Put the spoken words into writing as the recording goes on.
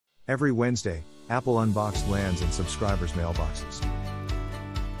Every Wednesday, Apple Unboxed lands in subscribers' mailboxes.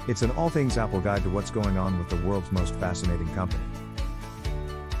 It's an all things Apple guide to what's going on with the world's most fascinating company.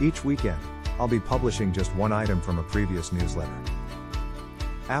 Each weekend, I'll be publishing just one item from a previous newsletter.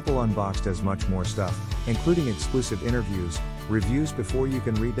 Apple Unboxed has much more stuff, including exclusive interviews, reviews before you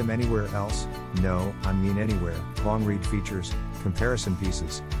can read them anywhere else, no, I mean anywhere, long read features, comparison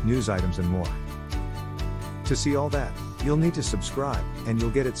pieces, news items and more. To see all that, you'll need to subscribe, and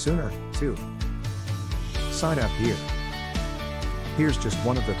you'll get it sooner, too. Sign up here. Here's just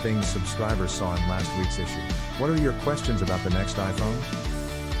one of the things subscribers saw in last week's issue. What are your questions about the next iPhone?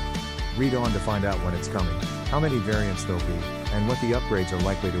 Read on to find out when it's coming, how many variants there'll be, and what the upgrades are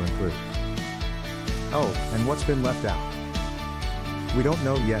likely to include. Oh, and what's been left out? We don't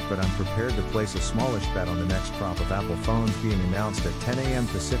know yet, but I'm prepared to place a smallish bet on the next crop of Apple phones being announced at 10 a.m.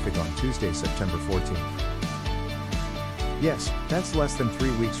 Pacific on Tuesday, September 14th. Yes, that's less than 3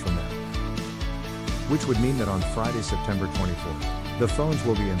 weeks from now. Which would mean that on Friday, September 24th, the phones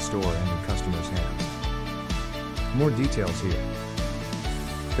will be in store and in customers' hands. More details here.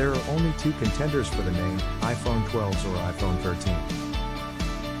 There are only two contenders for the name, iPhone 12s or iPhone 13.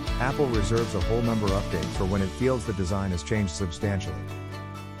 Apple reserves a whole number update for when it feels the design has changed substantially.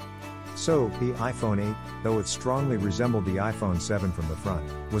 So, the iPhone 8, though it strongly resembled the iPhone 7 from the front,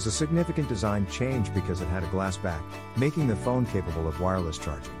 was a significant design change because it had a glass back, making the phone capable of wireless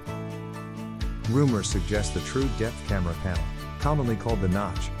charging. Rumors suggest the true depth camera panel, commonly called the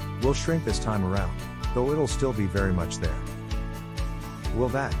notch, will shrink this time around, though it'll still be very much there. Will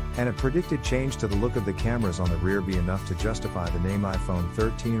that, and a predicted change to the look of the cameras on the rear be enough to justify the name iPhone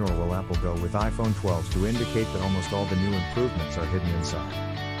 13, or will Apple go with iPhone 12s to indicate that almost all the new improvements are hidden inside?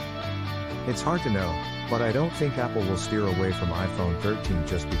 It's hard to know, but I don't think Apple will steer away from iPhone 13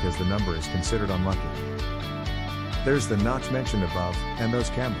 just because the number is considered unlucky. There's the notch mentioned above, and those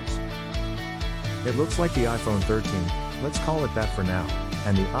cameras. It looks like the iPhone 13, let's call it that for now,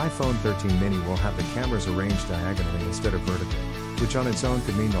 and the iPhone 13 mini will have the cameras arranged diagonally instead of vertically, which on its own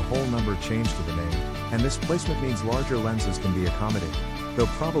could mean the whole number changed to the name, and this placement means larger lenses can be accommodated, though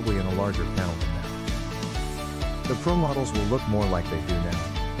probably in a larger panel than now. The Pro models will look more like they do now,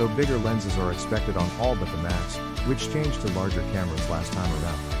 though bigger lenses are expected on all but the Max, which changed to larger cameras last time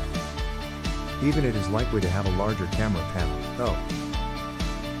around. Even it is likely to have a larger camera panel, though.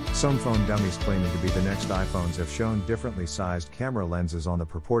 Some phone dummies claiming to be the next iPhones have shown differently sized camera lenses on the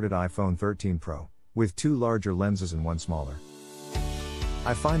purported iPhone 13 Pro, with two larger lenses and one smaller.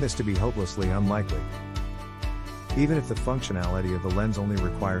 I find this to be hopelessly unlikely. Even if the functionality of the lens only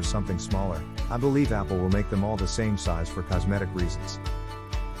requires something smaller, I believe Apple will make them all the same size for cosmetic reasons.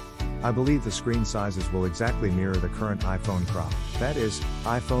 I believe the screen sizes will exactly mirror the current iPhone crop, that is,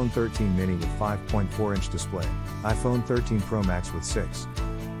 iPhone 13 mini with 5.4-inch display, iPhone 13 Pro Max with 6,